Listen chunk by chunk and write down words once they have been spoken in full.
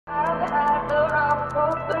had the wrong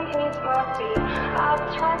hope, but he's my feet. I've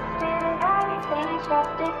trusted everything,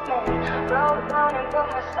 trusted men. Broke down and put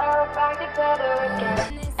myself back together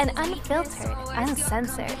again. An unfiltered,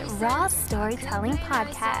 uncensored, raw storytelling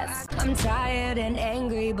podcast. I'm tired and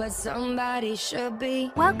angry, but somebody should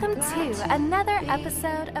be. Welcome to another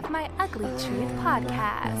episode of my Ugly Truth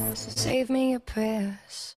podcast. Save me your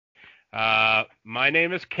prayers. My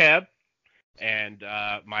name is KEB, and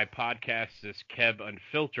my podcast is KEB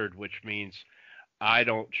Unfiltered, which means I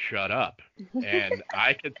don't shut up. And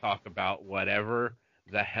I can talk about whatever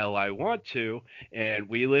the hell I want to, and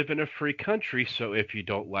we live in a free country, so if you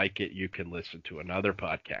don't like it, you can listen to another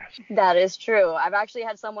podcast. That is true. I've actually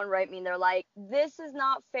had someone write me and they're like, this is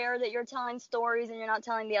not fair that you're telling stories and you're not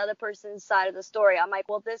telling the other person's side of the story. I'm like,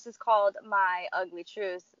 well, this is called my ugly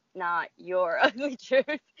truth, not your ugly truth.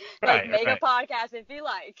 Like, make a podcast if you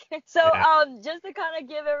like. So just to kind of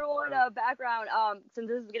give everyone a background, since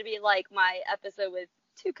this is going to be like my episode with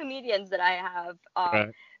two comedians that I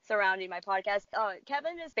have surrounding my podcast.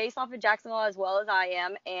 Kevin is based off of Jacksonville as well as I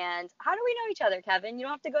am. And how do we know each other, Kevin? You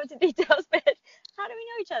don't have to go into details, but how do we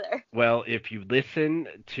know each other? Well, if you listen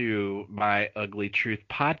to my Ugly Truth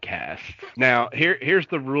podcast, now here's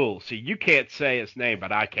the rule. See, you can't say his name,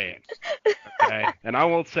 but I can. Okay? And I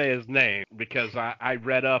won't say his name because I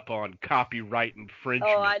read up on copyright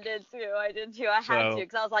infringement. Oh, I did too. I had to,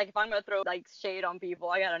 because I was like, if I'm going to throw like shade on people,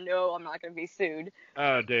 I got to know I'm not going to be sued.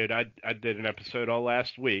 Oh, dude, I did an episode all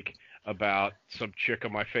last week about some chick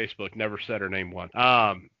on my Facebook, never said her name once.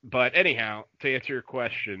 But anyhow, to answer your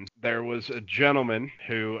question, there was a gentleman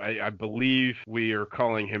who I believe we are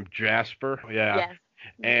calling him Jasper. Yeah. Yes.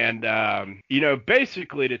 And,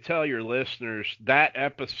 basically to tell your listeners, that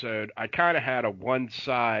episode, I kind of had a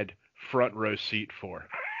one-side front row seat for.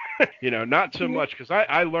 Not so much because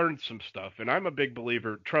I learned some stuff, and I'm a big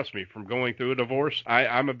believer, trust me, from going through a divorce,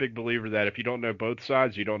 I'm a big believer that if you don't know both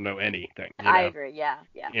sides, you don't know anything. I agree, yeah.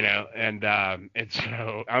 And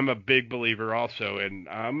so I'm a big believer also, and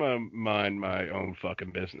I'm going to mind my own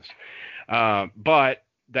fucking business. But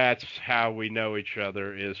that's how we know each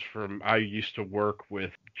other is from, I used to work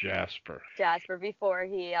with Jasper before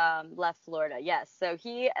he left Florida. Yes, so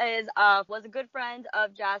he was a good friend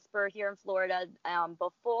of Jasper here in Florida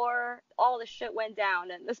before all the shit went down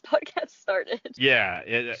and this podcast started. Yeah,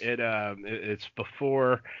 it's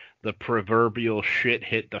before the proverbial shit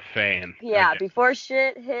hit the fan. Yeah, before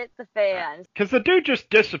shit hit the fan. Because the dude just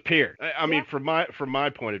disappeared. I mean, from my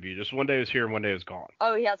point of view, just one day was here and one day was gone.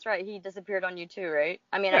 Oh, yeah, that's right. He disappeared on you too, right?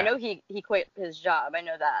 I mean, I know he quit his job. I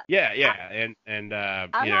know that. Yeah,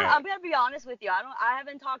 I'm gonna be honest with you. I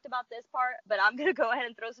haven't talked about this part, but I'm gonna go ahead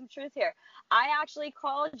and throw some truth here. I actually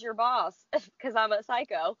called your boss because I'm a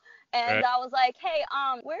psycho. And I was like, hey,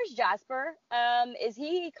 where's Jasper? Is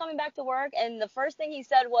he coming back to work? And the first thing he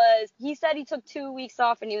said he took 2 weeks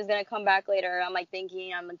off and he was going to come back later. I'm like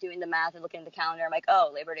thinking, I'm doing the math and looking at the calendar. I'm like,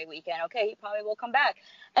 oh, Labor Day weekend. Okay, he probably will come back.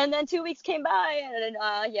 And then 2 weeks came by and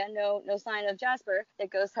no sign of Jasper. The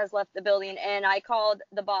ghost has left the building. And I called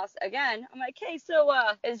the boss again. I'm like, hey, so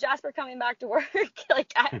is Jasper coming back to work?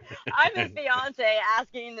 Like, I'm his fiance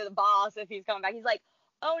asking the boss if he's coming back. He's like,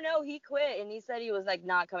 oh no, he quit, and he said he was like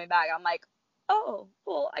not coming back. I'm like, oh,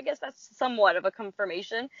 well, I guess that's somewhat of a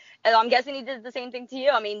confirmation. And I'm guessing he did the same thing to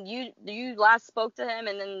you. I mean, you last spoke to him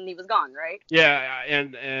and then he was gone, right? Yeah,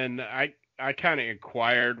 and I kind of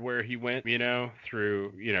inquired where he went,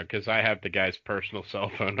 through, because I have the guy's personal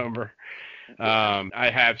cell phone number.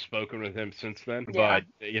 I have spoken with him since then, but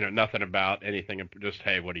nothing about anything. Just,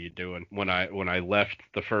 hey, what are you doing? When I left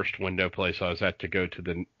the first window place I was at to go to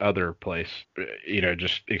the other place,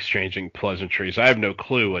 just exchanging pleasantries. I have no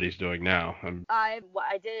clue what he's doing now. I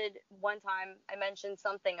did one time. I mentioned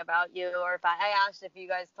something about you, or if I asked if you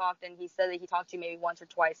guys talked, and he said that he talked to you maybe once or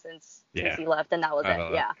twice since he left, and that was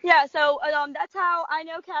it. Yeah. So that's how I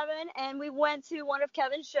know Kevin, and we went to one of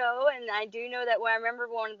Kevin's show, and I do know that when I remember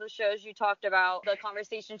one of the shows you talked about the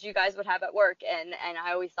conversations you guys would have at work, and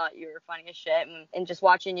I always thought you were funny as shit, and just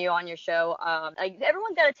watching you on your show, like,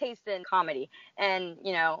 everyone's got a taste in comedy, and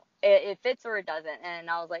it fits or it doesn't, and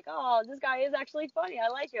I was like, oh, this guy is actually funny, I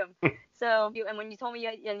like him. So, and when you told me,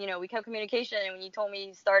 we kept communication, and when you told me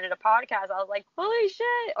you started a podcast, I was like, holy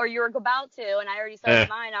shit, or you were about to, and I already started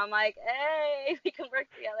mine. I'm like, hey, we can work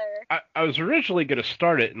together. I was originally going to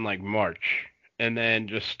start it in like March. And then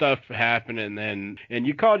just stuff happened, and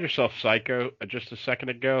you called yourself psycho just a second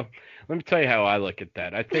ago. Let me tell you how I look at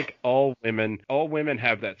that. I think all women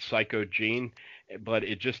have that psycho gene, but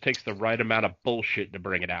it just takes the right amount of bullshit to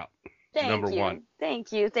bring it out. Number one.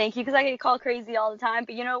 Thank you. Because I get called crazy all the time.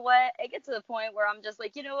 But you know what? It gets to the point where I'm just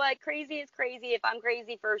like, you know what? Crazy is crazy. If I'm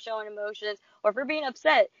crazy for showing emotions or for being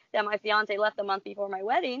upset that my fiance left a month before my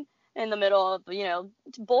wedding in the middle of,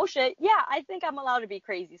 bullshit. Yeah, I think I'm allowed to be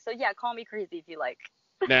crazy. So yeah, call me crazy if you like.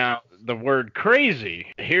 Now, the word crazy,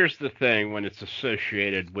 here's the thing when it's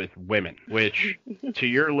associated with women, which to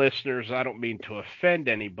your listeners, I don't mean to offend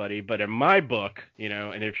anybody, but in my book,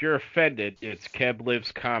 and if you're offended, it's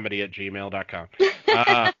keblivescomedy@gmail.com.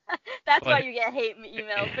 That's why you get hate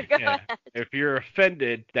emails. But go ahead. If you're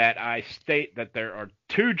offended that I state that there are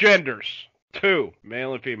two genders,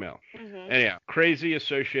 male and female. Mm-hmm. Anyhow, crazy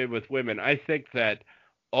associated with women, I think that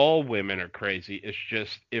all women are crazy. It's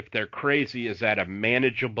just if they're crazy is at a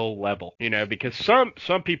manageable level, because some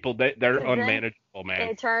people they're unmanageable, man.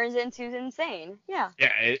 It turns into insane. Yeah.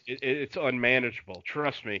 Yeah, it's unmanageable.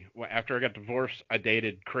 Trust me. After I got divorced, I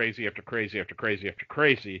dated crazy after crazy after crazy after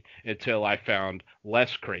crazy until I found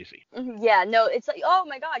less crazy. Yeah, no, it's like, oh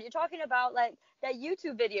my God, you're talking about like that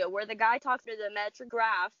YouTube video where the guy talks to the metric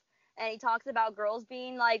graph and he talks about girls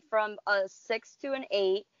being like from a 6 to an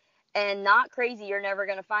 8. And not crazy, you're never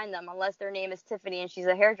going to find them unless their name is Tiffany and she's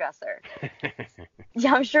a hairdresser.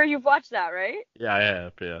 Yeah, I'm sure you've watched that, right? Yeah, I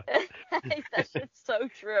have, yeah. That shit's so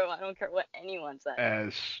true. I don't care what anyone says.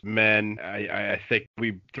 As men, I think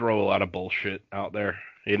we throw a lot of bullshit out there,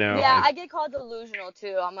 Yeah, I get called delusional,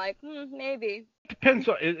 too. I'm like, maybe.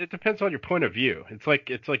 It depends on your point of view. It's like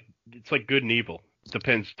good and evil.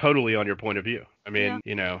 Depends totally on your point of view. I mean,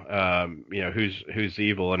 who's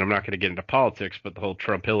evil, and I'm not going to get into politics, but the whole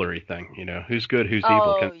Trump-Hillary thing, who's good, who's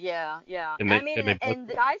evil. Oh, yeah. And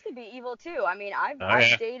the guys could be evil too. I mean,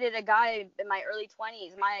 I've dated a guy in my early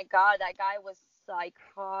 20s. My God, that guy was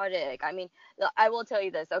psychotic. I mean, I will tell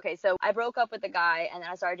you this. Okay, so I broke up with the guy, and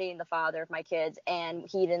then I started dating the father of my kids, and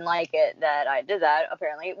he didn't like it that I did that,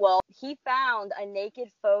 apparently. Well, he found a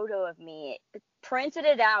naked photo of me, printed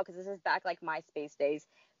it out, because this is back like MySpace days,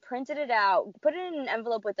 printed it out, put it in an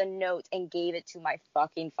envelope with a note, and gave it to my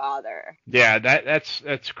fucking father. Yeah, that's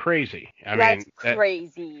crazy. That's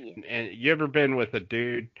crazy. And you ever been with a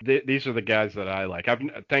dude? These are the guys that I like.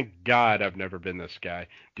 Thank God I've never been this guy.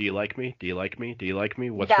 Do you like me? Do you like me? Do you like me?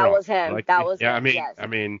 What's wrong? That was him. That was him. Yes. I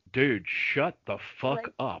mean, dude, shut the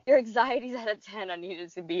fuck up. Your anxiety's at a 10. I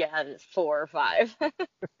needed to be at a 4 or 5.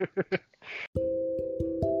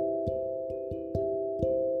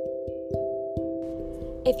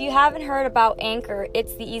 If you haven't heard about Anchor,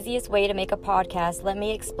 it's the easiest way to make a podcast. Let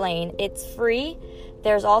me explain. It's free.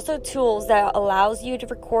 There's also tools that allows you to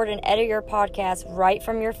record and edit your podcast right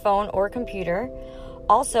from your phone or computer.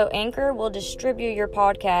 Also, Anchor will distribute your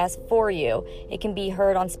podcast for you. It can be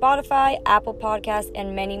heard on Spotify, Apple Podcasts,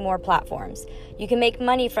 and many more platforms. You can make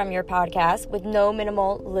money from your podcast with no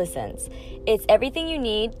minimal listens. It's everything you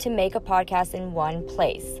need to make a podcast in one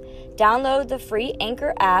place. Download the free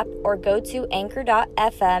Anchor app or go to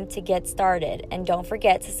anchor.fm to get started. And don't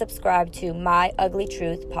forget to subscribe to My Ugly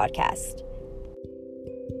Truth podcast.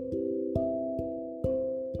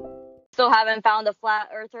 Still haven't found a flat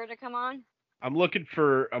earther to come on? I'm looking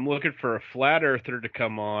for a flat earther to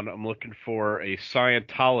come on. I'm looking for a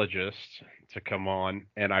Scientologist to come on,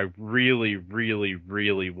 and I really, really,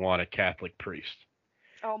 really want a Catholic priest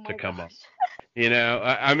to come on.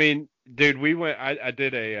 I mean, dude, we went. I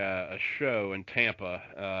did a show in Tampa,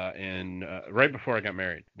 right before I got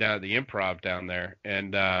married, down at the Improv down there,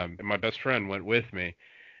 and my best friend went with me,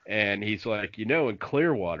 and he's like, in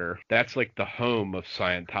Clearwater, that's like the home of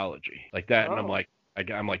Scientology, like that, and I'm like,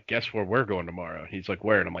 guess where we're going tomorrow? He's like,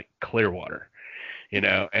 where? And I'm like, Clearwater.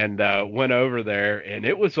 And went over there, and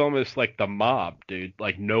it was almost like the mob, dude.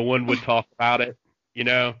 Like no one would talk about it,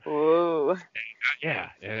 Ooh. Yeah,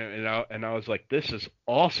 and I was like, this is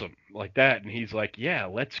awesome, like that. And he's like, yeah,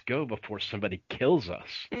 let's go before somebody kills us.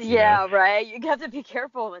 Yeah, right. You have to be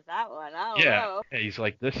careful with that one. I don't know. Yeah, he's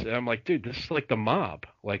like this. And I'm like, dude, this is like the mob,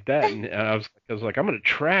 like that. And I was like, I'm gonna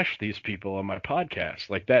trash these people on my podcast,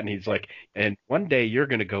 like that. And he's like, and one day you're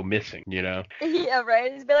gonna go missing, Yeah,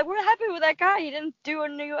 right. He's be like, what happened with that guy? He didn't do a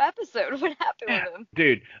new episode. What happened with him?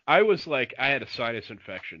 Dude, I was like, I had a sinus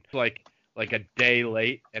infection, like a day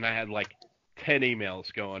late, and I had like 10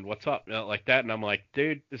 emails going, what's up, like that, and I'm like,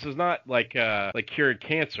 dude, this is not like cured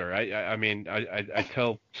cancer. I mean, I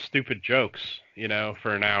tell stupid jokes,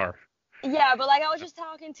 for an hour. Yeah, but like I was just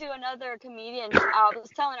talking to another comedian. I was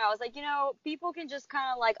telling her, I was like, people can just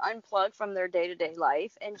kind of like unplug from their day-to-day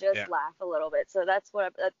life and just laugh a little bit. So that's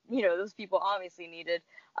what those people obviously needed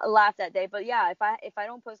a laugh that day. But yeah, if I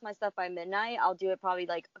don't post my stuff by midnight, I'll do it probably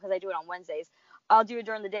because I do it on Wednesdays. I'll do it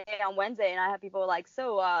during the day on Wednesday, and I have people like,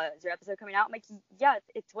 so is your episode coming out? I'm like, yeah,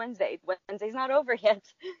 it's Wednesday. Wednesday's not over yet.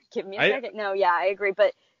 Give me a second. No, yeah, I agree.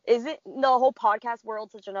 But isn't the whole podcast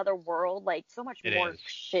world such another world? Like, so much more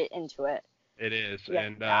shit into it. It is.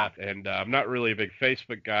 Yeah. And I'm not really a big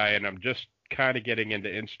Facebook guy, and I'm just kind of getting into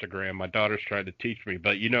Instagram. My daughter's trying to teach me,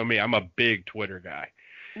 but you know me, I'm a big Twitter guy.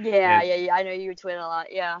 Yeah. I know you tweet a lot.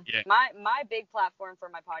 Yeah. My big platform for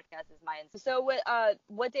my podcast is my Instagram. So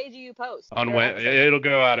what day do you post? On Wednesday, it'll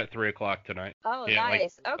go out at 3:00 tonight. Oh, yeah,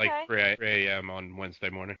 nice. Okay. Like 3 a.m. on Wednesday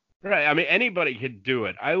morning. Right. I mean, anybody could do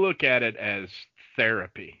it. I look at it as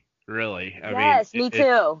therapy, really. Yes, me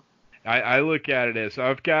too. I look at it as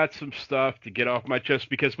I've got some stuff to get off my chest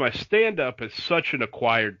because my stand-up is such an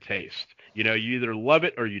acquired taste. You know, you either love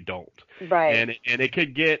it or you don't. Right. And it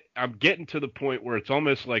could I'm getting to the point where it's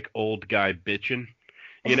almost like old guy bitching,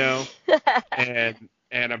 you know, and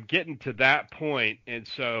I'm getting to that point. And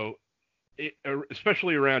so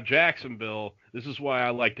especially around Jacksonville, this is why I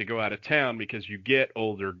like to go out of town, because you get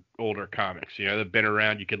older comics, you know, that've been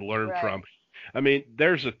around, you can learn from. I mean,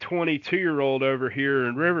 there's a 22-year-old over here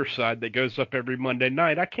in Riverside that goes up every Monday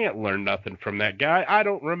night. I can't learn nothing from that guy. I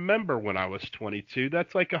don't remember when I was 22.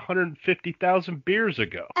 That's like 150,000 beers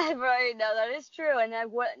ago. Right. No, that is true. And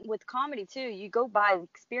then with comedy, too, you go by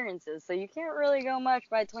experiences. So you can't really go much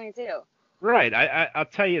by 22. Right. I'll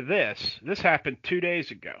tell you this. This happened 2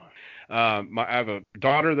 days ago. I have a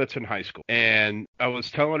daughter that's in high school, and I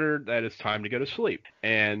was telling her that it's time to go to sleep,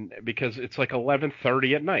 and because it's like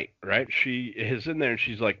 11:30 at night, right? She is in there, and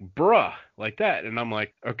she's like, bruh, like that, and I'm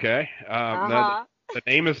like, okay. The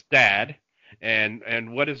name is Dad,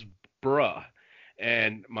 and what is bruh?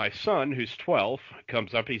 And my son, who's 12,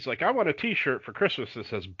 comes up, he's like, I want a T-shirt for Christmas that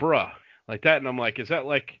says bruh, like that, and I'm like, is that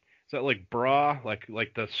like bra, like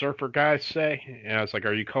the surfer guys say? And I was like,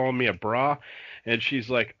 are you calling me a bra? And she's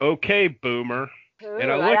like, okay, boomer. Ooh,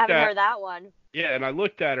 and I haven't heard that one. Yeah, and I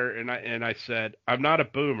looked at her and I said, I'm not a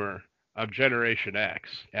boomer. I'm Generation X.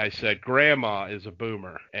 And I said, Grandma is a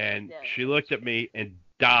boomer. And she looked at me and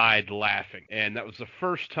died laughing. And that was the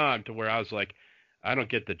first time to where I was like, I don't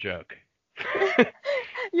get the joke.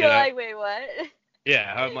 You're like, wait, what?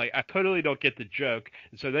 Yeah, I'm like, I totally don't get the joke.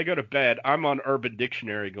 And so they go to bed. I'm on Urban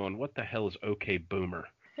Dictionary going, what the hell is okay boomer?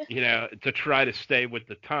 You know, to try to stay with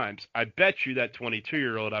the times. I bet you that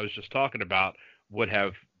 22-year-old I was just talking about would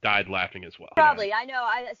have died laughing as well. Probably. You know? I know.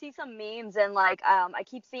 I see some memes, and like I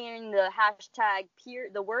keep seeing the hashtag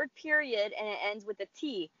the word period, and it ends with a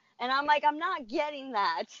T. And I'm like, I'm not getting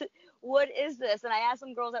that. What is this? And I asked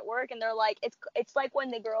some girls at work, and they're like, it's like when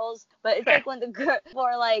the girls, but it's like when the girls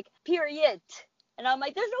are like, period. And I'm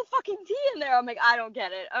like, there's no fucking T in there. I'm like, I don't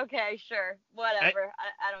get it. Okay, sure. Whatever.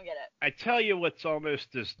 I don't get it. I tell you what's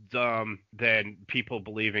almost as dumb than people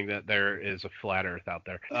believing that there is a flat earth out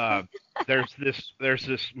there. There's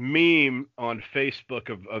this meme on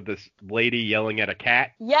Facebook of this lady yelling at a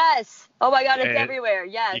cat. Yes. Oh my God, it's everywhere.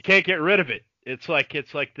 Yes. You can't get rid of it. It's like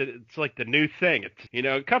the new thing. It's, you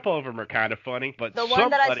know, a couple of them are kind of funny, but the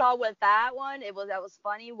one that I saw with that was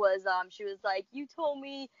funny was she was like, you told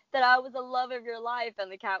me that I was the love of your life,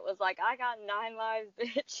 and the cat was like, I got 9 lives,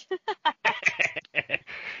 bitch.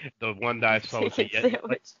 The one that I saw was the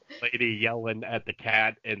lady yelling at the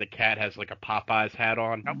cat, and the cat has like a Popeyes hat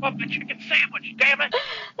on. I love the chicken sandwich, damn it.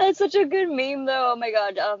 That's such a good meme, though. Oh my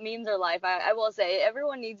God, memes are life. I will say,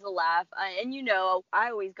 everyone needs to laugh, and you know,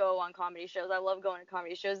 I always go on comedy shows. I love going to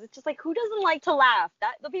comedy shows. It's just like, who doesn't like to laugh?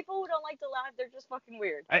 The people who don't like to laugh, they're just fucking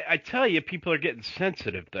weird. I tell you, people are getting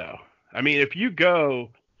sensitive, though. I mean, if you go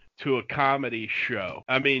to a comedy show,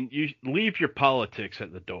 I mean, you leave your politics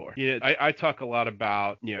at the door. You know, I talk a lot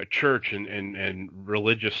about, you know, church and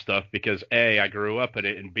religious stuff because A, I grew up in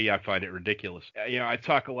it, and B, I find it ridiculous. You know, I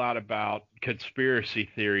talk a lot about conspiracy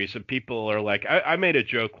theories, and people are like, I made a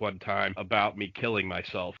joke one time about me killing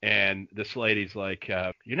myself, and this lady's like,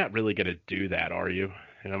 you're not really going to do that, are you?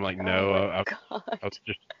 And I'm like, no, I was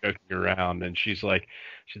just joking around. And she's like,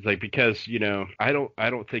 because, you know, I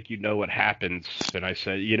don't think you know what happens. And I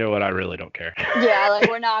said, you know what, I really don't care. Yeah, like,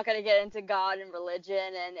 we're not going to get into God and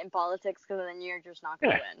religion and politics, because then you're just not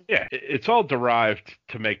going to win. Yeah, it's all derived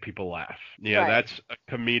to make people laugh. Yeah, that's a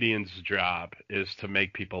comedian's job, is to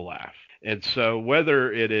make people laugh. And so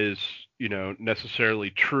whether it is, you know,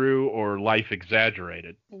 necessarily true or life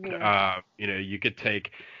exaggerated, you know, you could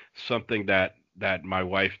take something that my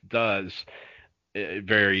wife does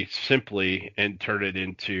very simply and turn it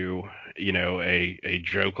into, you know, a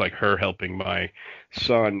joke, like her helping my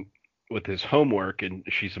son with his homework. And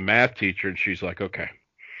she's a math teacher, and she's like, okay,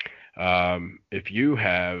 if you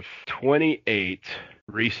have 28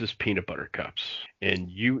 Reese's peanut butter cups and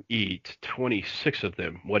you eat 26 of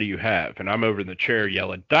them, what do you have? And I'm over in the chair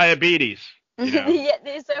yelling, diabetes. You know? Yeah,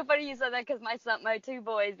 it's so funny you said that because my two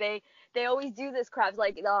boys, they always do this crap.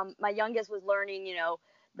 Like my youngest was learning,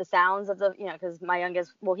 the sounds of the, because my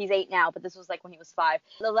youngest, well, he's 8 now, but this was like when he was 5.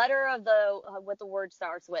 The letter of what the word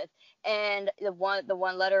starts with, and the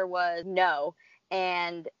one letter was no.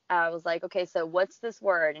 And I was like, okay, so what's this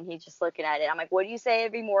word? And he's just looking at it. I'm like, what do you say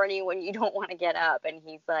every morning when you don't want to get up? And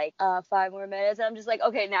he's like, 5 more minutes. And I'm just like,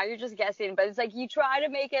 okay, now you're just guessing. But it's like you try to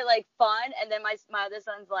make it like fun. And then my other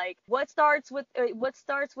son's like, what starts with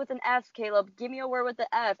an F, Caleb? Give me a word with the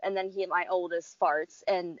F. And then my oldest farts,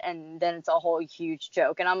 and then it's a whole huge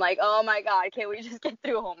joke. And I'm like, oh my God, can we just get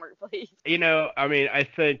through homework, please? I mean, I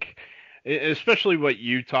think, especially what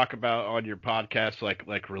you talk about on your podcast,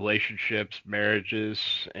 like relationships, marriages,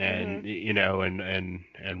 and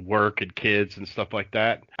and work and kids and stuff like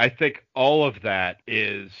that. I think all of that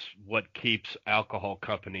is what keeps alcohol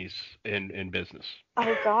companies in business.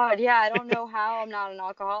 Oh God, yeah. I don't know how I'm not an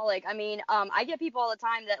alcoholic. I mean, I get people all the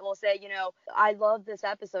time that will say, I love this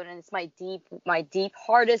episode, and it's my deep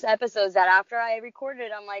hardest episodes that after I recorded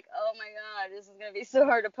it, I'm like, oh my God, this is gonna be so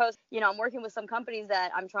hard to post. I'm working with some companies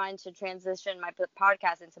that I'm trying to transition my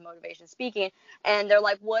podcast into motivation speaking, and they're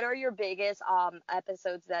like, what are your biggest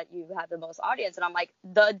episodes that you have the most audience? And I'm like,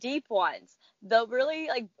 the deep ones, the really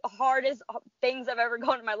like hardest things I've ever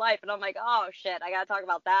gone in my life. And I'm like, oh shit, I gotta talk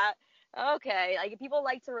about that. Okay, like people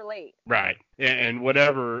like to relate. Right, and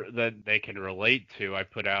whatever that they can relate to. I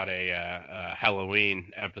put out a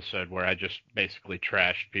Halloween episode where I just basically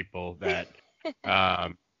trashed people that,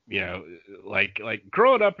 like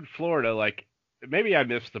growing up in Florida, like maybe I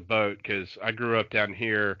missed the boat because I grew up down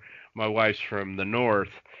here. My wife's from the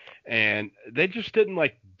north, and they just didn't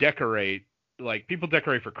like decorate. Like people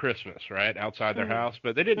decorate for Christmas, right, outside their house,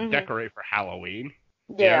 but they didn't decorate for Halloween.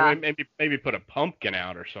 Yeah. Maybe put a pumpkin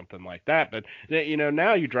out or something like that. But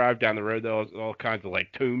now you drive down the road, there's all kinds of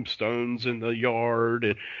like tombstones in the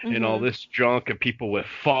yard and all this junk and people with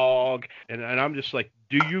fog. And I'm just like,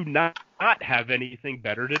 do you not have anything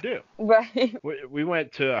better to do? Right. We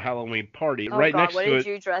went to a Halloween party right next to it. What did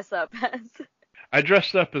you dress up as? I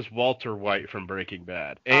dressed up as Walter White from Breaking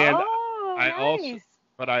Bad. And nice.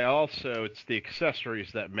 I also, it's the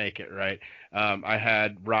accessories that make it, right? I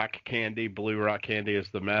had rock candy, blue rock candy as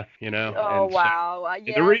the meth, Oh, and wow.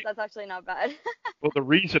 Yes, that's actually not bad. Well, the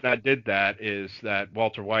reason I did that is that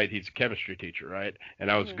Walter White, he's a chemistry teacher, right?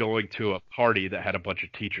 And I was going to a party that had a bunch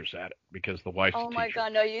of teachers at it because the wife's a teacher. Oh, my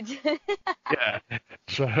God, no, you did. Yeah.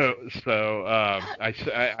 So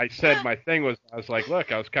I said my thing was, I was like,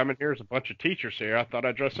 look, I was coming here as a bunch of teachers here. I thought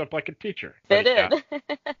I'd dress up like a teacher. They did.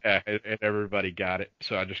 Yeah, and everybody got it.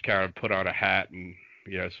 So I just kind of put on a hat and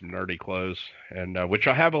some nerdy clothes, and which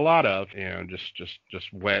I have a lot of,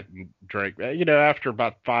 just went and drank. After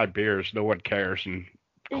about 5 beers, no one cares, and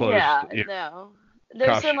clothes. Yeah, no.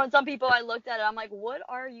 There's some people I looked at it, I'm like, what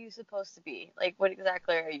are you supposed to be? Like, what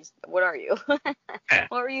exactly what are you? What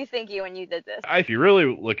were you thinking when you did this? If you really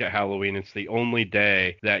look at Halloween, it's the only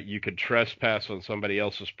day that you could trespass on somebody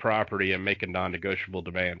else's property and make a non-negotiable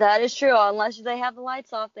demand. That is true. Unless they have the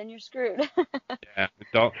lights off, then you're screwed.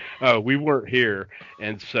 Yeah, we weren't here.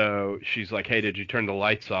 And so she's like, hey, did you turn the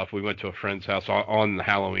lights off? We went to a friend's house on the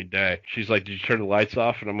Halloween day. She's like, did you turn the lights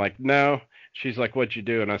off? And I'm like, no. She's like, what'd you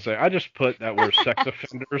do? And I say, I just put that we're sex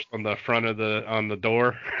offenders on the front of on the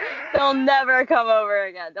door. They'll never come over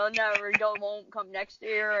again. Won't come next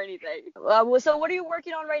year or anything. So what are you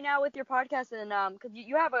working on right now with your podcast? And because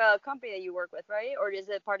you have a company that you work with, right? Or is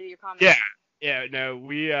it part of your comedy? Yeah, no,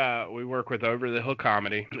 we work with Over the Hill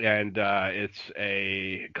Comedy, and it's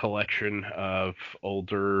a collection of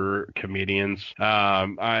older comedians.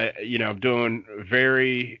 I'm doing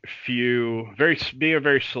being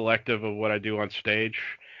very selective of what I do on stage.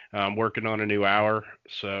 I'm working on a new hour,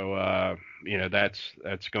 so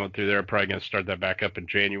that's going through there. I'm probably going to start that back up in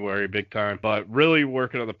January, big time. But really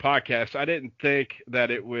working on the podcast, I didn't think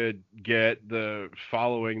that it would get the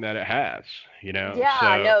following that it has.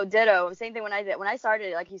 Yeah, no, ditto. Same thing when I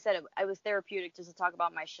started, like you said, it was therapeutic just to talk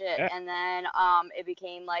about my shit, and then it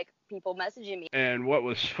became like people messaging me. And what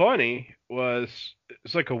was funny was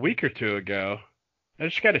it's like a week or two ago. I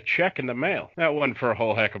just got a check in the mail. That wasn't for a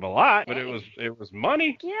whole heck of a lot, but it was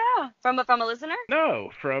money. Yeah, from a listener? No,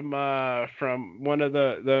 from one of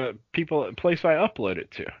the place I uploaded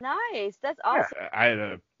to. Nice, that's awesome. Yeah, I had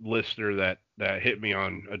a listener that hit me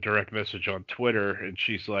on a direct message on Twitter, and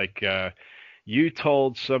she's like, "You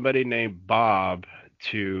told somebody named Bob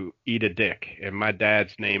to eat a dick, and my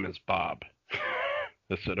dad's name is Bob."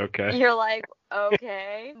 I said, okay. You're like,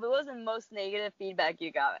 okay. What was the most negative feedback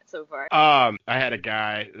you got so far? I had a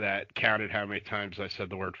guy that counted how many times I said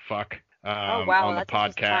the word fuck Oh, wow. on the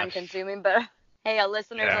That's just time podcast. consuming, but hey, a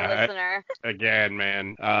listener's a listener. Again,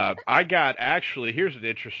 man. I got, actually, here's an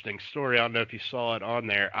interesting story. I don't know if you saw it on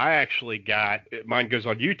there. I actually got, mine goes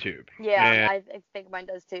on YouTube. Yeah, I think mine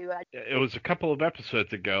does too. It was a couple of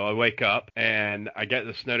episodes ago. I wake up and I get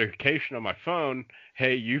this notification on my phone,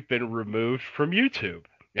 hey, you've been removed from YouTube.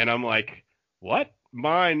 And I'm like, what?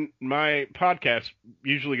 My podcast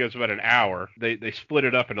usually goes about an hour. They split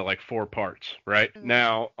it up into like 4 parts, right? Mm-hmm.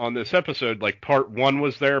 Now, on this episode, like part 1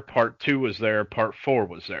 was there, part 2 was there, part 4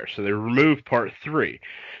 was there. So they removed part 3.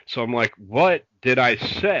 So I'm like, what did I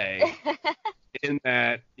say in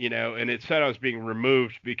that, and it said I was being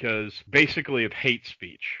removed because basically of hate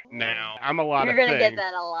speech. Now, I'm a lot of things. You're going to get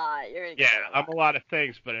that a lot. I'm a lot of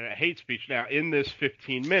things, but in hate speech. Now, in this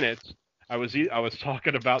 15 minutes, I was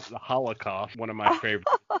talking about the Holocaust, one of my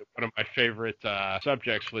favorite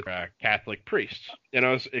subjects with Catholic priests, and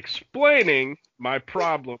I was explaining my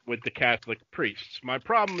problem with the Catholic priests. My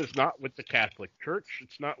problem is not with the Catholic Church.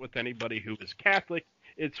 It's not with anybody who is Catholic.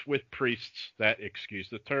 It's with priests that, excuse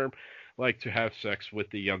the term, like to have sex with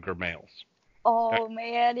the younger males. Oh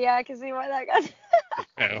man, yeah, I can see why that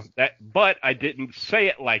got. But I didn't say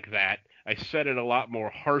it like that. I said it a lot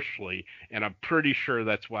more harshly, and I'm pretty sure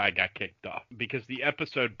that's why I got kicked off. Because the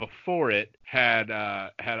episode before it had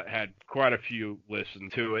quite a few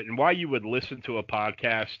listen to it, and why you would listen to a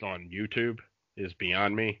podcast on YouTube is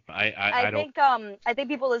beyond me. I think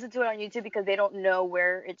people listen to it on YouTube because they don't know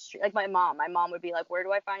where it's like my mom would be like, where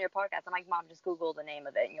do I find your podcast? I'm like, Mom, just Google the name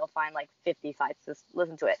of it and you'll find like 50 sites to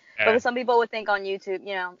listen to it. Yeah. But some people would think on YouTube,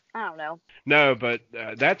 I don't know. No, but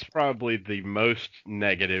that's probably the most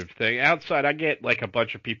negative thing. Outside, I get like a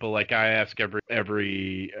bunch of people, like I ask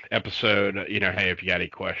every episode, hey, if you got any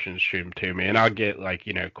questions, shoot them to me, and I'll get like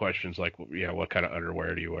questions like, what kind of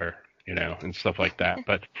underwear do you wear? And stuff like that.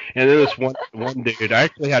 And then this one dude, I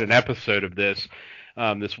actually had an episode of this.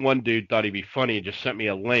 This one dude thought he'd be funny and just sent me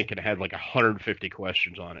a link and it had like 150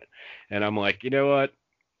 questions on it. And I'm like, you know what?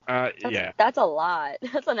 That's a lot.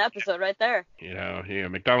 That's an episode right there.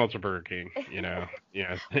 McDonald's or Burger King,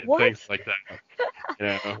 things like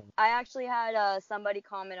that. I actually had somebody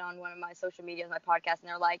comment on one of my social medias, my podcast, and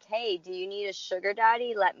they're like, hey, do you need a sugar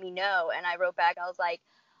daddy? Let me know. And I wrote back, I was like,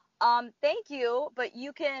 thank you, but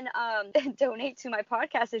you can donate to my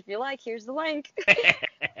podcast if you like. Here's the link.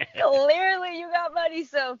 Clearly, you got money,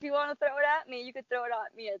 so if you want to throw it at me, you could throw it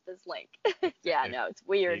at me at this link. Yeah, no, it's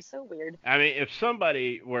weird. It's so weird. I mean, if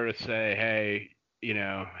somebody were to say, hey,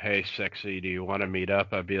 hey, sexy, do you want to meet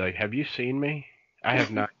up? I'd be like, have you seen me? I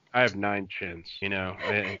have 9 chins,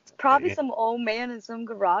 It's probably some old man in some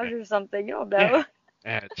garage or something. You don't know.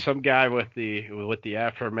 And some guy with the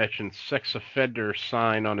aforementioned sex offender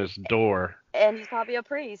sign on his door. And he's probably a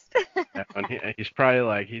priest. He's probably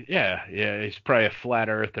like, he's probably a flat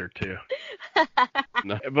earther too.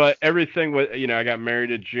 No, but everything was, I got married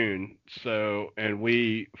in June, and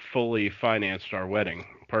we fully financed our wedding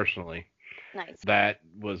personally. Nice. That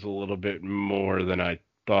was a little bit more than I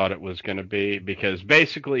thought it was going to be, because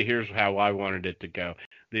basically here's how I wanted it to go.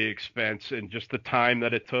 The expense and just the time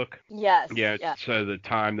that it took. Yes. Yeah. So the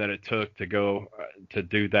time that it took to go to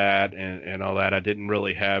do that and all that, I didn't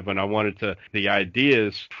really have. And I wanted the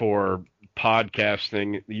ideas for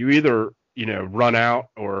podcasting, you either, run out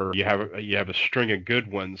or you have a string of good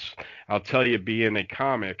ones. I'll tell you, being a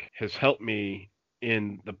comic has helped me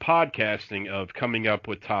in the podcasting of coming up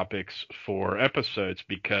with topics for episodes,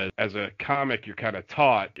 because as a comic you're kind of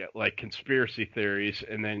taught like conspiracy theories,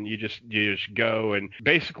 and then you just go, and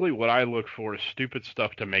basically what I look for is stupid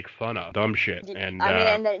stuff to make fun of, dumb shit. And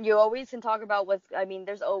and then you always can talk about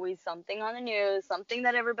there's always something on the news, something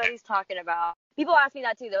that everybody's talking about. People ask me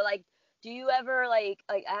that too. They're like, do you ever like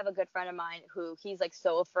I have a good friend of mine who he's like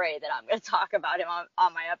so afraid that I'm going to talk about him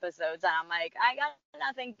on my episodes, and I'm like, I got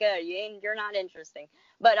nothing good. You're not interesting.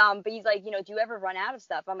 But he's like, do you ever run out of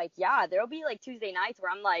stuff? I'm like, yeah, there'll be like Tuesday nights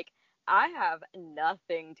where I'm like, I have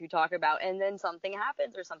nothing to talk about, and then something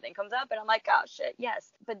happens or something comes up and I'm like, oh shit,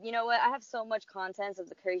 yes. But you know what? I have so much content of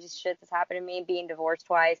the crazy shit that's happened to me, being divorced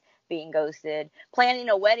twice, being ghosted, planning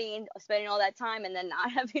a wedding, spending all that time, and then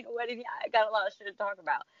not having a wedding. Yeah, I got a lot of shit to talk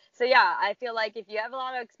about. So yeah, I feel like if you have a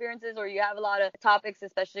lot of experiences or you have a lot of topics,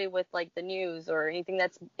 especially with like the news or anything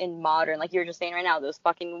that's in modern, like you're just saying right now, those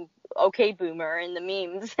fucking okay boomer and the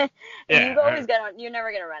memes, you're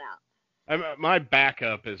never gonna run out. My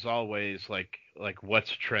backup is always like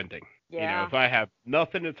what's trending. Yeah. If I have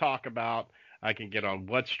nothing to talk about, I can get on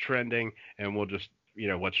what's trending, and we'll just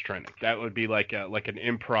what's trending. That would be like an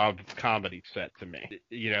improv comedy set to me.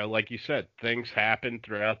 Like you said, things happen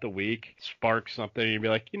throughout the week, spark something, and you'd be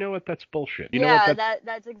like, you know what, that's bullshit.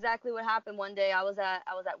 That's exactly what happened. One day I was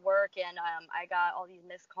at work, and I got all these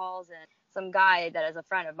missed calls, and some guy that is a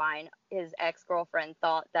friend of mine, his ex-girlfriend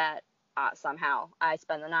thought that somehow I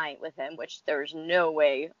spent the night with him, which there's no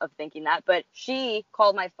way of thinking that. But she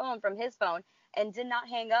called my phone from his phone and did not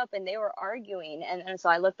hang up, and they were arguing. And so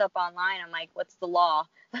I looked up online. I'm like, what's the law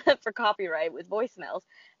for copyright with voicemails?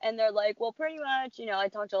 And they're like, well, pretty much, I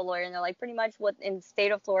talked to a lawyer, and they're like, pretty much what in the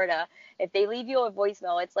state of Florida, if they leave you a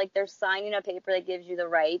voicemail, it's like they're signing a paper that gives you the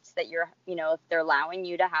rights that you're, if they're allowing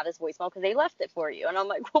you to have this voicemail because they left it for you. And I'm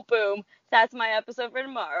like, well, boom, that's my episode for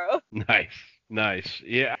tomorrow. Nice.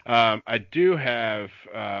 Yeah. I do have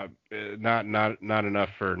not enough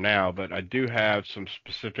for now, but I do have some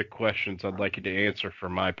specific questions I'd like you to answer for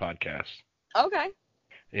my podcast. Okay.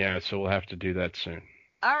 Yeah, so we'll have to do that soon.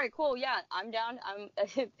 All right, cool. Yeah, I'm down.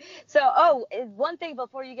 So, one thing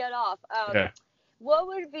before you get off. Yeah. What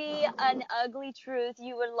would be an ugly truth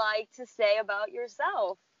you would like to say about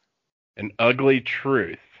yourself? An ugly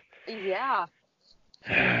truth. Yeah. It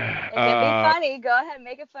can be funny. Go ahead,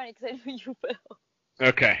 make it funny, because I know you will.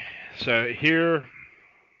 Okay, so here,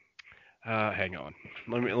 hang on.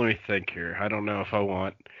 Let me think here. I don't know if I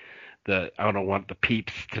don't want the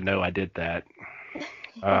peeps to know I did that.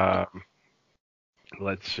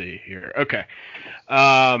 Let's see here. Okay.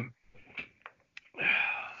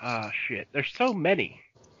 Shit. There's so many.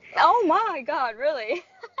 Oh my God, really?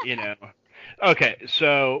 Okay,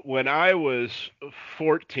 so when I was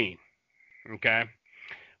 14, okay?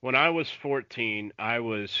 When I was 14, I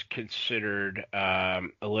was considered a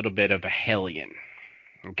little bit of a hellion,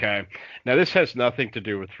 okay? Now, this has nothing to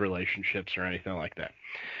do with relationships or anything like that.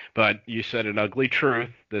 But you said an ugly truth.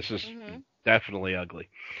 This is definitely ugly.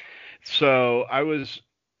 So I was,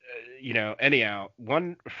 anyhow,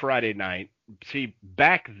 one Friday night, see,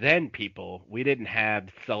 back then, people, we didn't have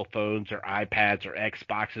cell phones or iPads or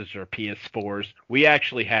Xboxes or PS4s. We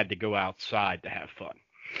actually had to go outside to have fun.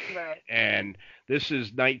 Right. And this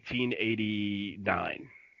is 1989.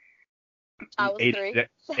 I was 3.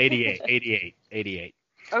 88.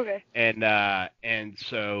 Okay. And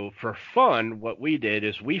so for fun, what we did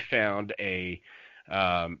is we found a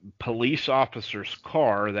police officer's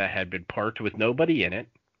car that had been parked with nobody in it,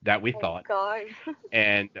 that we thought. God.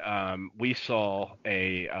 And we saw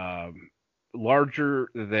a larger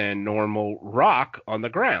than normal rock on the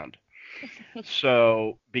ground.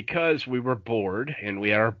 So because we were bored and we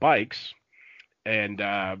had our bikes and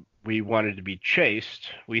we wanted to be chased,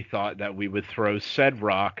 we thought that we would throw said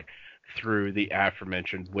rock through the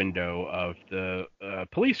aforementioned window of the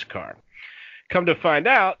police car. Come to find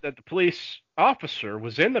out that the police officer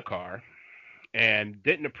was in the car and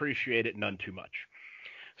didn't appreciate it none too much.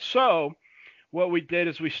 So what we did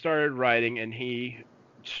is we started riding, and he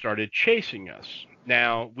started chasing us.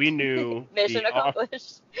 Now, we knew mission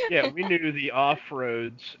accomplished. We knew the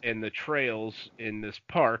off-roads and the trails in this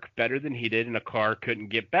park better than he did, and a car couldn't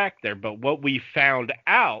get back there. But what we found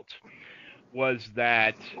out was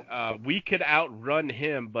that we could outrun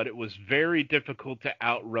him, but it was very difficult to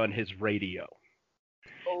outrun his radio.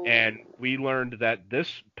 Oh. And we learned that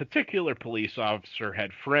this particular police officer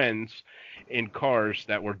had friends in cars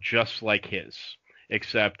that were just like his,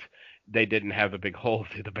 except they didn't have a big hole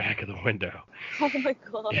through the back of the window. Oh my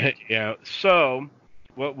God. So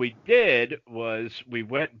what we did was we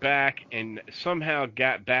went back and somehow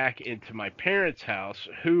got back into my parents' house,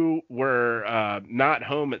 who were not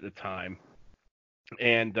home at the time.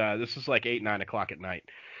 And this is like 8, 9 o'clock at night.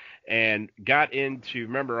 And got into,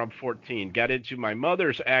 remember, I'm 14, got into my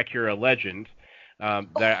mother's Acura Legend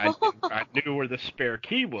that I knew where the spare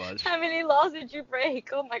key was. How many laws did you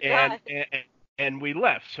break? Oh my God. And we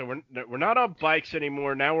left. So we're not on bikes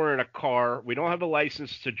anymore. Now we're in a car. We don't have a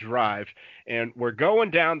license to drive, and we're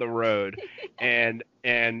going down the road. and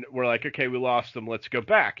we're like, okay, we lost them. Let's go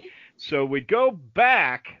back. So we go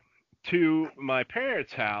back to my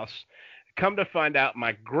parents' house. Come to find out,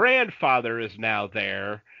 my grandfather is now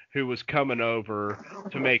there, who was coming over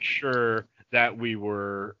to make sure that we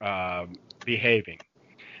were behaving.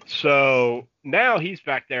 So now he's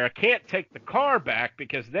back there. I can't take the car back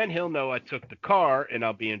because then he'll know I took the car and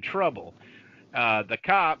I'll be in trouble. The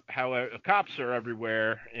cops are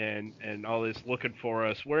everywhere and all this looking for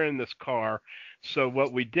us. We're in this car. So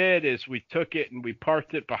what we did is we took it and we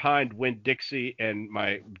parked it behind Winn-Dixie, and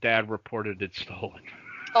my dad reported it stolen.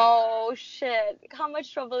 Oh, shit. How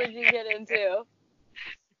much trouble did you get into?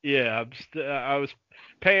 Yeah, I was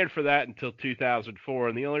paying for that until 2004,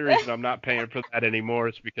 and the only reason I'm not paying for that anymore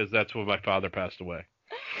is because that's when my father passed away.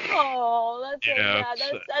 Oh,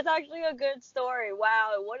 that's that's actually a good story.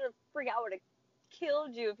 Wow, what a freak! I would have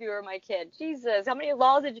killed you if you were my kid. Jesus, how many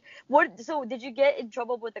laws did you? So did you get in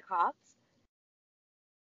trouble with the cops?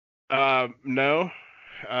 No.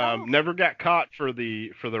 Never got caught for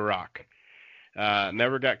the rock.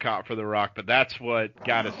 Never got caught for the rock, but that's what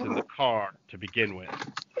got us in the car to begin with.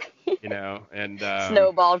 And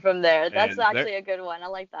snowballed from there. That's actually a good one. I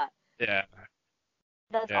like that. Yeah.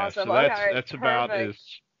 That's awesome. So that's about as.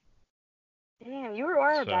 Damn, you were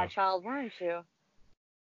a bad child, weren't you?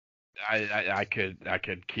 I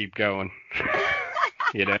could keep going.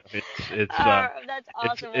 It's that's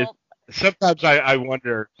awesome. Sometimes I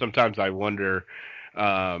wonder. Sometimes I wonder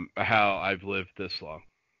how I've lived this long.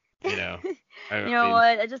 You know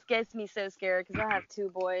what? It just gets me so scared because I have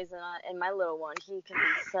 2 boys and my little one. He can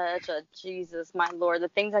be such a Jesus, my Lord. The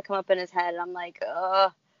things that come up in his head, and I'm like,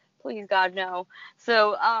 please God, no.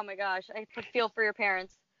 So, oh my gosh, I feel for your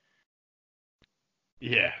parents.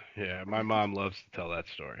 Yeah. My mom loves to tell that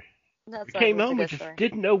story. We came home, we just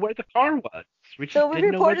didn't know where the car was. We just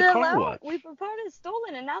didn't know where the car was. We reported it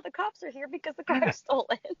stolen, and now the cops are here because the car is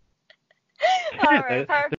stolen. All right,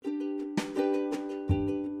 perfect.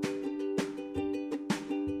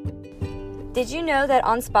 Did you know that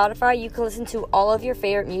on Spotify you can listen to all of your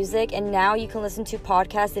favorite music, and now you can listen to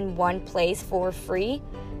podcasts in one place for free?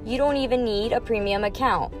 You don't even need a premium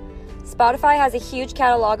account. Spotify has a huge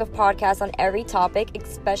catalog of podcasts on every topic,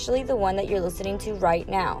 especially the one that you're listening to right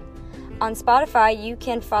now. On Spotify, you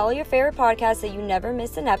can follow your favorite podcast so you never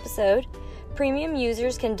miss an episode. Premium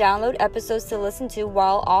users can download episodes to listen to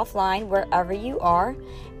while offline wherever you are,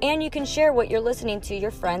 and you can share what you're listening to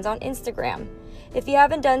your friends on Instagram. If you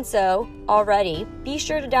haven't done so already, be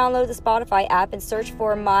sure to download the Spotify app and search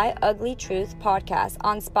for My Ugly Truth Podcast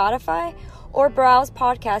on Spotify, or browse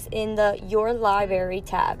podcasts in the Your Library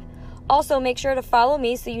tab. Also, make sure to follow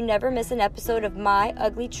me so you never miss an episode of My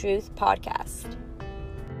Ugly Truth Podcast.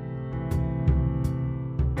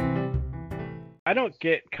 I don't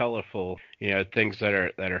get colorful, things that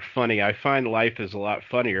are funny. I find life is a lot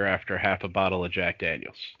funnier after half a bottle of Jack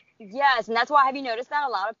Daniels. Yes, and that's why, have you noticed that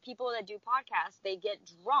a lot of people that do podcasts, they get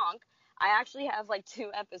drunk. I actually have like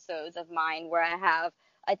 2 episodes of mine where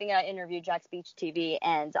I think I interviewed Jack Speech TV,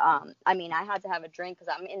 and I had to have a drink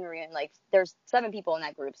because I'm interviewing, there's 7 people in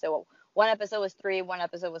that group, so one episode was 3, one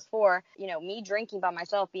episode was 4. Me drinking by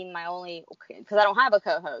myself being my only, because I don't have a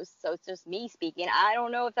co-host, so it's just me speaking. I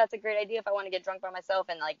don't know if that's a great idea if I want to get drunk by myself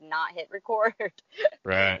and not hit record.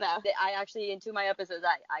 Right. No, I actually, in 2 of my episodes,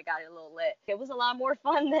 I got it a little lit. It was a lot more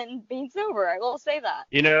fun than being sober. I will say that.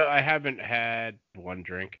 I haven't had one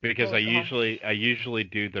drink because I usually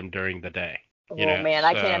do them during the day. Man,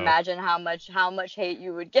 I can't imagine how much hate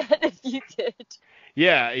you would get if you did.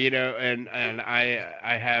 Yeah, and I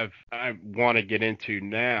want to get into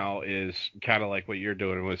now is kind of like what you're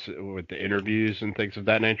doing with the interviews and things of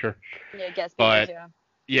that nature. Yeah, guest but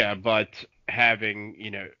speakers, but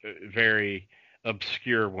having very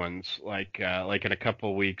obscure ones like in a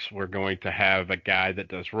couple of weeks we're going to have a guy that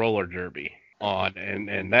does roller derby on,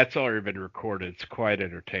 and that's already been recorded. It's quite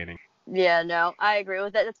entertaining. Yeah, no, I agree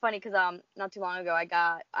with that. It's funny because not too long ago I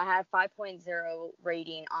had 5.0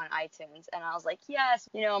 rating on iTunes, and I was like, yes,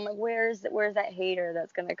 I'm like, where's that hater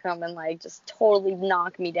that's gonna come and just totally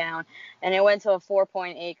knock me down? And it went to a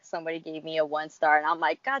 4.8 because somebody gave me a 1 star, and I'm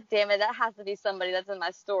like, God damn it, that has to be somebody that's in my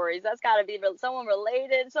stories. That's got to be someone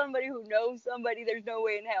related, somebody who knows somebody. There's no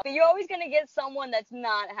way in hell. But you're always gonna get someone that's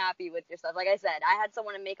not happy with your stuff. Like I said, I had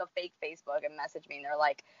someone to make a fake Facebook and message me, and they're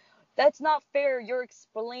like, that's not fair. You're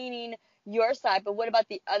explaining your side, but what about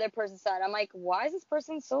the other person's side? I'm like, why is this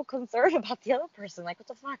person so concerned about the other person? What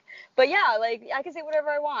the fuck? But yeah, I can say whatever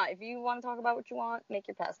I want. If you want to talk about what you want, make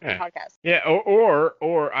your podcast. Yeah,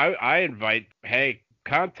 or I invite, hey,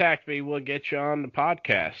 contact me. We'll get you on the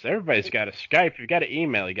podcast. Everybody's got a Skype. You got an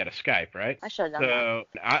email. You got a Skype, right? I should have done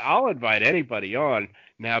that. I'll invite anybody on.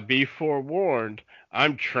 Now, be forewarned,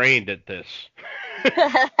 I'm trained at this.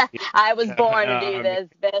 I was born to do this,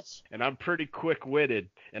 bitch. And I'm pretty quick-witted,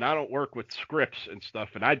 and I don't work with scripts and stuff,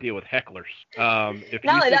 and I deal with hecklers. Not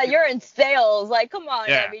only that, you're in sales. Come on,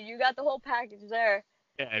 yeah. I mean, you got the whole package there.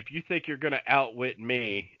 Yeah, if you think you're going to outwit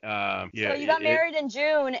me, So you got married in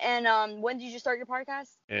June, and when did you start your podcast?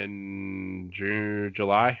 In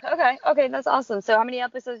July. Okay, that's awesome. So how many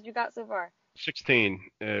episodes you got so far? 16,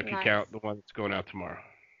 if you count the one that's going out tomorrow.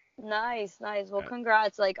 Nice. Well,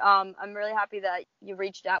 congrats. I'm really happy that you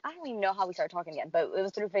reached out. I don't even know how we started talking again, but it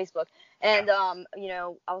was through Facebook. And, I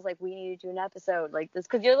was like, we need to do an episode like this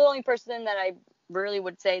because you're the only person that I really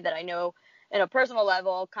would say that I know in a personal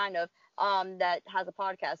level, kind of, that has a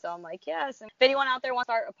podcast. So I'm like, yes. And if anyone out there wants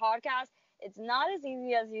to start a podcast, it's not as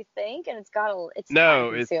easy as you think, and it's time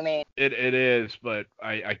consuming. It is, but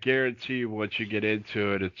I guarantee you once you get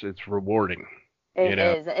into it, it's rewarding. It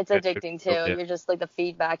is. It's addicting too. You're just like the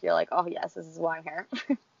feedback. You're like, oh yes, this is why I'm here.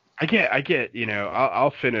 I get.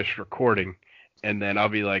 I'll finish recording, and then I'll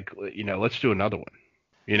be like, let's do another one.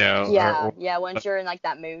 Yeah. Once you're in like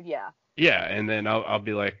that mood, yeah. Yeah, and then I'll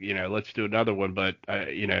be like, let's do another one, but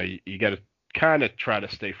you got to kind of try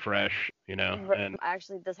to stay fresh, And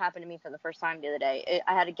actually, this happened to me for the first time the other day.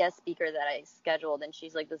 I had a guest speaker that I scheduled, and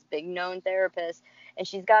she's like this big known therapist, and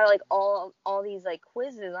she's got like all these like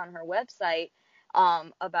quizzes on her website.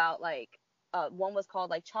 About like one was called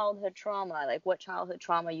like childhood trauma, like what childhood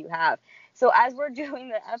trauma you have. So as we're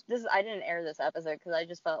doing I didn't air this episode because I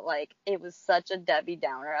just felt like it was such a Debbie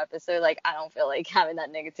Downer episode. Like I don't feel like having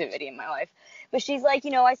that negativity in my life. But she's like,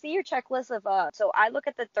 I see your checklist of so I look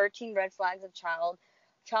at the 13 red flags of childhood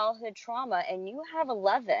trauma, and you have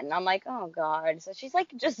 11. I'm like, oh God. So she's like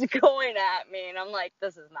just going at me, and I'm like,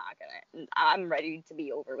 this is not I'm ready to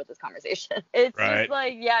be over with this conversation. It's right. Just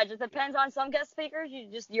like, yeah, it just depends on some guest speakers.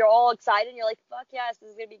 You're all excited, and you're like, fuck yes,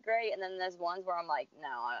 this is gonna be great. And then there's ones where I'm like, no,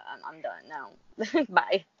 I'm done. No.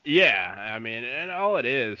 Bye. Yeah, I mean, and all it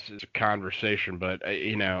is a conversation, but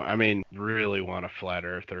really want a flat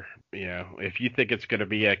earther. If you think it's gonna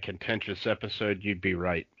be a contentious episode, you'd be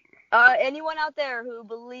right. Anyone out there who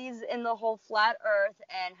believes in the whole flat earth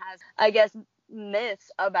and has, I guess, myths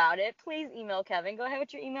about it, please email Kevin. Go ahead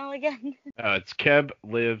with your email again. It's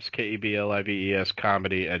keblives, KEBLIVES,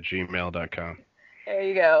 comedy@gmail.com. There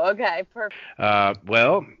you go. Okay, perfect.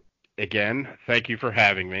 Well, again, thank you for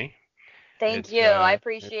having me. Thank you. I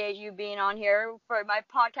appreciate you being on here. For my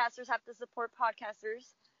podcasters have to support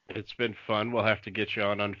podcasters. It's been fun. We'll have to get you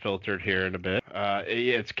on Unfiltered here in a bit.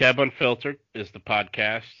 It's KEB Unfiltered is the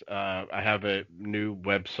podcast. I have a new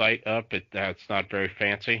website up. It's not very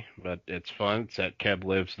fancy, but it's fun. It's at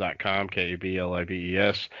keblives.com,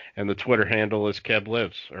 KEBLIVES, and the Twitter handle is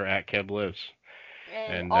keblives or at keblives.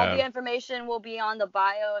 And all the information will be on the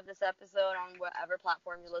bio of this episode on whatever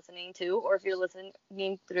platform you're listening to, or if you're listening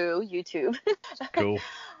through YouTube. Cool.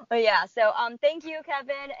 But yeah, so thank you,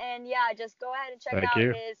 Kevin, and yeah, just go ahead and check out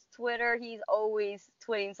his Twitter. He's always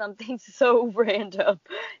tweeting something so random.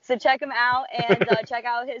 So check him out and check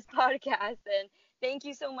out his podcast. And thank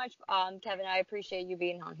you so much, Kevin. I appreciate you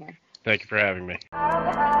being on here. Thank you for having me.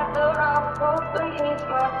 I've had the wrong hope beneath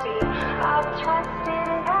my feet. I've trusted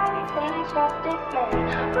everything, trusted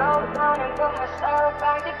men. Broke down and put myself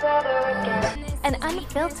back together again. An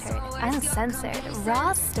unfiltered, uncensored,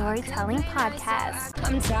 raw storytelling podcast.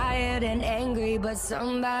 I'm tired and angry, but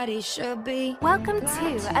somebody should be. Welcome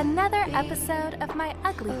to another episode of my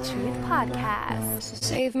Ugly Truth podcast.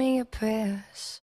 Save me your prayers.